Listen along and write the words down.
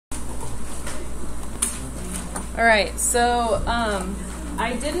All right, so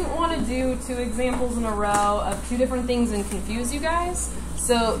I didn't want to do 2 examples in a row of 2 different things and confuse you guys.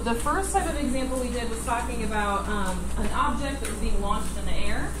 So the first type of example we did was talking about an object that was being launched in the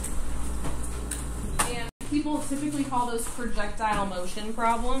air. And people typically call those projectile motion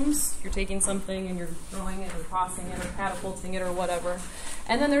problems. You're taking something and you're throwing it or tossing it or catapulting it or whatever.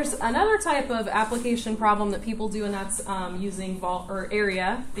 And then there's another type of application problem that people do, and that's using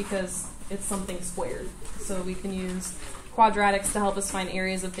area, because it's something squared. So we can use quadratics to help us find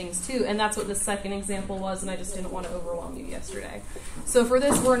areas of things too, and that's what the second example was, and I just didn't want to overwhelm you yesterday. So for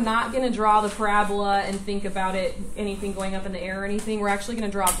this, we're not going to draw the parabola and think about it, anything going up in the air or anything. We're actually going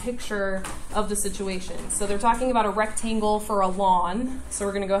to draw a picture of the situation. So they're talking about a rectangle for a lawn, so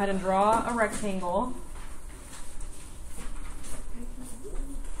we're going to go ahead and draw a rectangle.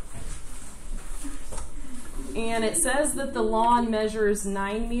 And it says that the lawn measures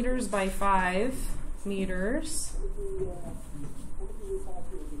 9 meters by 5 meters.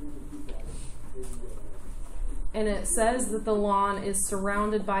 And it says that the lawn is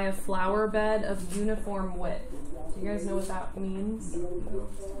surrounded by a flower bed of uniform width. Do you guys know what that means?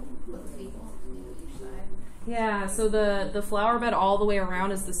 Yeah, so the flower bed all the way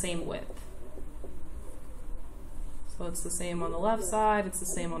around is the same width. So it's the same on the left side, it's the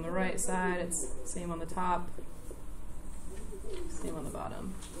same on the right side, it's the same on the top, same on the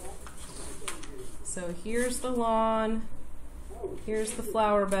bottom. So here's the lawn, here's the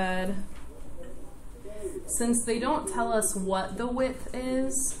flower bed. Since they don't tell us what the width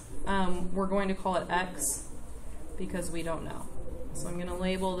is, we're going to call it X because we don't know. So I'm going to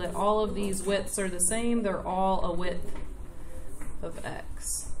label that all of these widths are the same. They're all a width of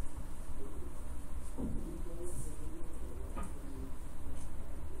X.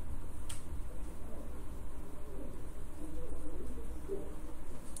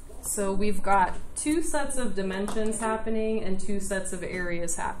 So we've got 2 sets of dimensions happening and 2 sets of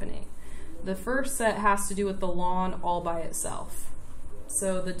areas happening. The first set has to do with the lawn all by itself.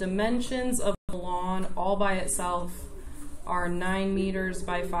 So the dimensions of the lawn all by itself are 9 meters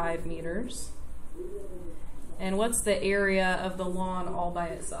by 5 meters. And what's the area of the lawn all by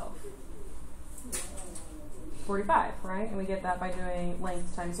itself? 45, right? And we get that by doing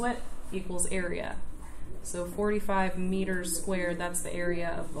length times width equals area. So 45 meters squared, that's the area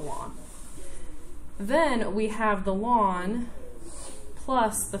of the lawn. Then we have the lawn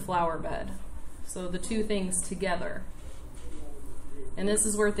plus the flower bed. So the 2 things together. And this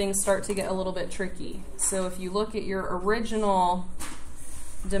is where things start to get a little bit tricky. So if you look at your original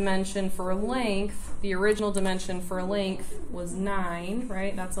dimension for length, the original dimension for length was 9,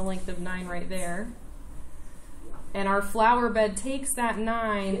 right? That's a length of 9 right there. And our flower bed takes that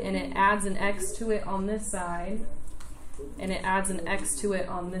 9 and it adds an X to it on this side, and it adds an X to it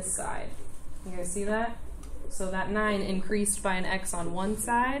on this side. You guys see that? So that 9 increased by an X on one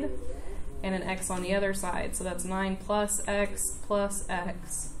side and an X on the other side. So that's 9 plus X plus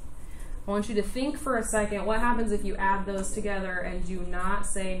X. I want you to think for a second, what happens if you add those together and do not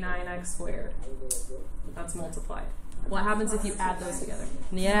say 9x squared? That's multiplied. What happens if you add those together?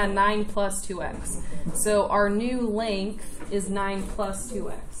 Yeah, 9 plus 2x. So our new length is 9 plus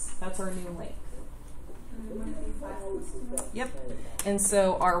 2x. That's our new length. Yep. And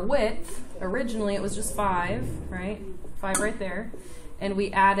so our width, originally it was just 5, right? 5 right there. And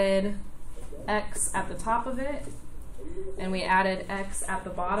we added x at the top of it, and we added x at the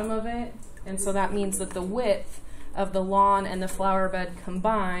bottom of it. And so that means that the width of the lawn and the flower bed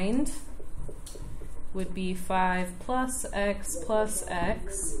combined would be 5 plus x plus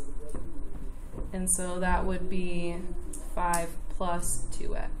x. And so that would be 5 plus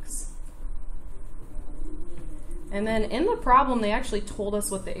 2x. And then in the problem, they actually told us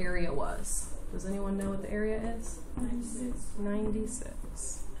what the area was. Does anyone know what the area is?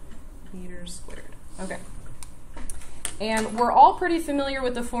 96 meters squared. Okay. And we're all pretty familiar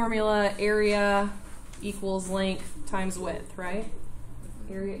with the formula area equals length times width, right?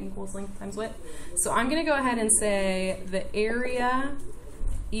 Area equals length times width. So I'm going to go ahead and say the area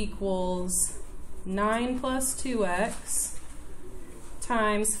equals 9 plus 2x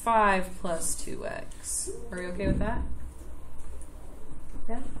times 5 plus 2x. Are you okay with that?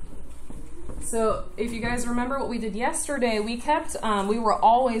 Yeah? So if you guys remember what we did yesterday, we were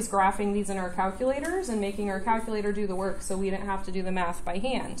always graphing these in our calculators and making our calculator do the work so we didn't have to do the math by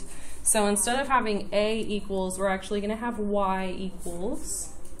hand. So instead of having a equals, we're actually going to have y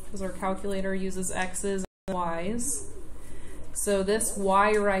equals, because our calculator uses x's and y's. So this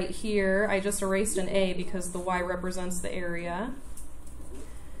y right here, I just erased an a because the y represents the area.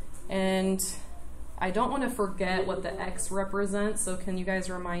 And I don't want to forget what the x represents, so can you guys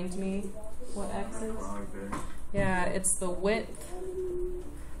remind me what x is? Yeah, it's the width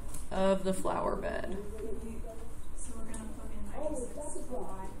of the flower bed. So we're going to plug in 96 for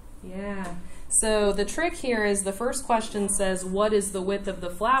y. Yeah. So the trick here is the first question says, what is the width of the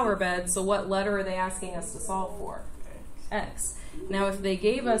flower bed? So what letter are they asking us to solve for? X. Now if they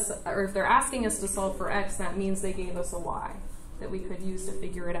gave us, or if they're asking us to solve for X, that means they gave us a Y that we could use to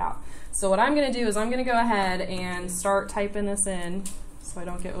figure it out. So what I'm going to do is I'm going to go ahead and start typing this in so I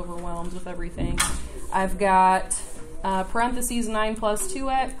don't get overwhelmed with everything. I've got parentheses 9 plus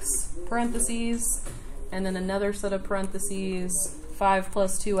 2x, parentheses, and then another set of parentheses, 5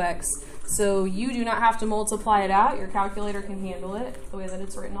 plus 2x. So you do not have to multiply it out. Your calculator can handle it the way that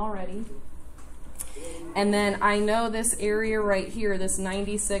it's written already. And then I know this area right here, this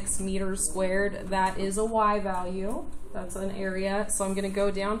 96 meters squared, that is a y value. That's an area. So I'm going to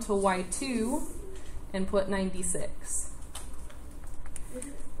go down to y2 and put 96.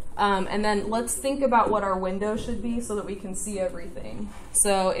 And then let's think about what our window should be so that we can see everything.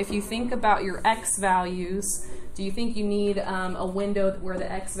 So if you think about your x values, do you think you need a window where the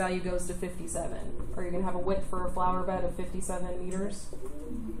x value goes to 57? Are you going to have a width for a flower bed of 57 meters?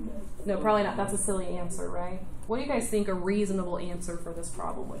 No, probably not. That's a silly answer, right? What do you guys think a reasonable answer for this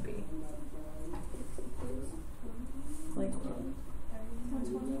problem would be?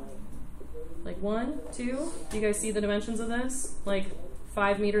 Like 1, 2? Do you guys see the dimensions of this? Like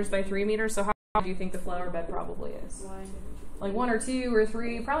 5 meters by 3 meters? So how do you think the flower bed probably is? Like 1 or 2 or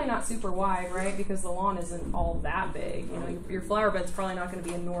 3, probably not super wide, right? Because the lawn isn't all that big. You know, your flower bed's probably not going to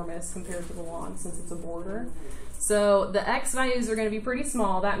be enormous compared to the lawn since it's a border. So the x values are going to be pretty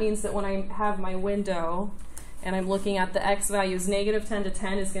small. That means that when I have my window and I'm looking at the x values, negative 10 to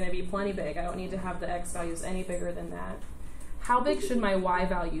 10 is going to be plenty big. I don't need to have the x values any bigger than that. How big should my y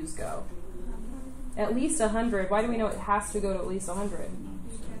values go? At least 100. Why do we know it has to go to at least 100?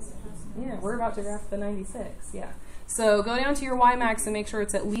 Yeah, we're about to graph the 96. Yeah. So go down to your y max and make sure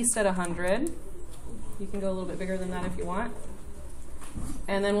it's at least at 100. You can go a little bit bigger than that if you want.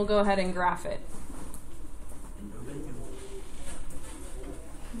 And then we'll go ahead and graph it.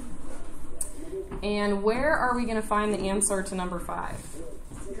 And where are we going to find the answer to number 5?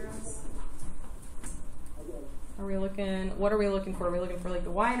 Are we looking, what are we looking for? Are we looking for like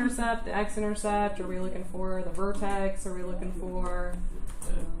the y-intercept, the x-intercept? Are we looking for the vertex? Are we looking for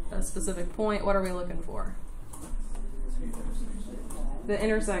a specific point? What are we looking for? The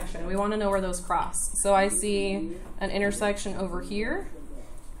intersection. We want to know where those cross. So I see an intersection over here,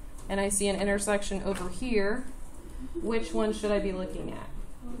 and I see an intersection over here. Which one should I be looking at?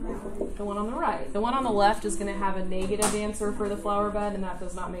 The one on the right. The one on the left is going to have a negative answer for the flower bed, and that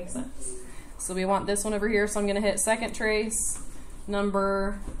does not make sense. So we want this one over here. So I'm going to hit second trace,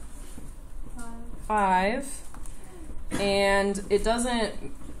 number 5. And it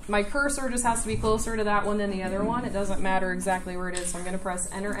doesn't, my cursor just has to be closer to that one than the other one. It doesn't matter exactly where it is. So I'm going to press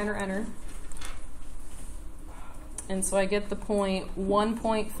enter, enter, enter. And so I get the point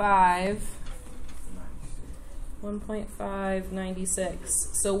 1.5. 1.596.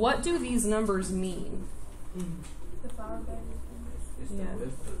 So what do these numbers mean? The flower bed. Yeah.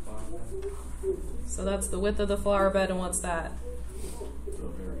 So that's the width of the flower bed, and what's that?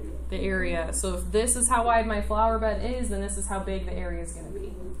 The area. So if this is how wide my flower bed is, then this is how big the area is going to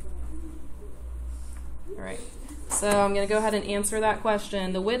be. All right. So I'm going to go ahead and answer that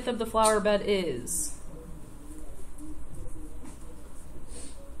question. The width of the flower bed is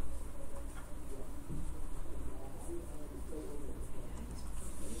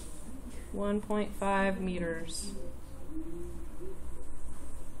 1.5 meters.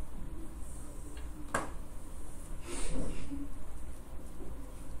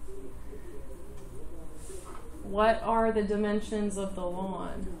 What are the dimensions of the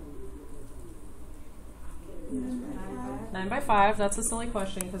lawn? 9 by 5. That's a silly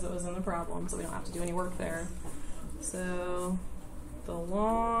question because it was in the problem, so we don't have to do any work there. So the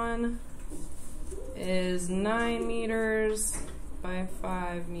lawn is 9 meters by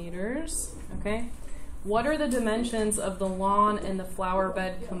 5 meters. Okay. What are the dimensions of the lawn and the flower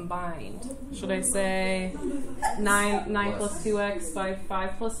bed combined? Should I say 9 plus 2x by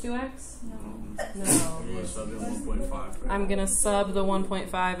 5 plus 2x? No. I'm going to sub the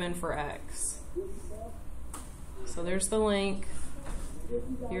 1.5 in for x. So there's the length.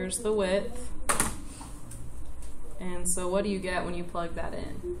 Here's the width. And so what do you get when you plug that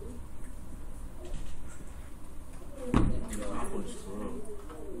in?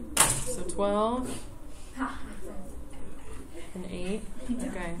 So 12 and 8.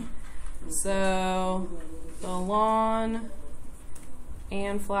 Okay. So the lawn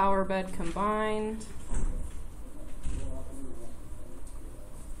and flower bed combined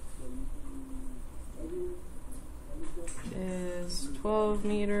 12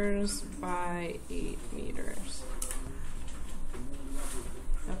 meters by 8 meters.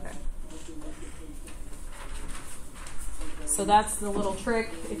 Okay. So that's the little trick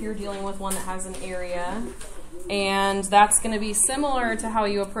if you're dealing with one that has an area. And that's going to be similar to how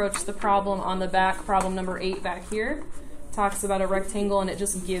you approach the problem on the back, problem number 8 back here. Talks about a rectangle and it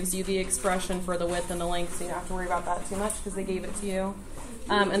just gives you the expression for the width and the length, so you don't have to worry about that too much because they gave it to you.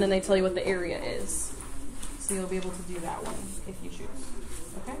 And then they tell you what the area is. So you'll be able to do that one if you choose.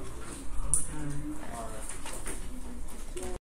 Okay?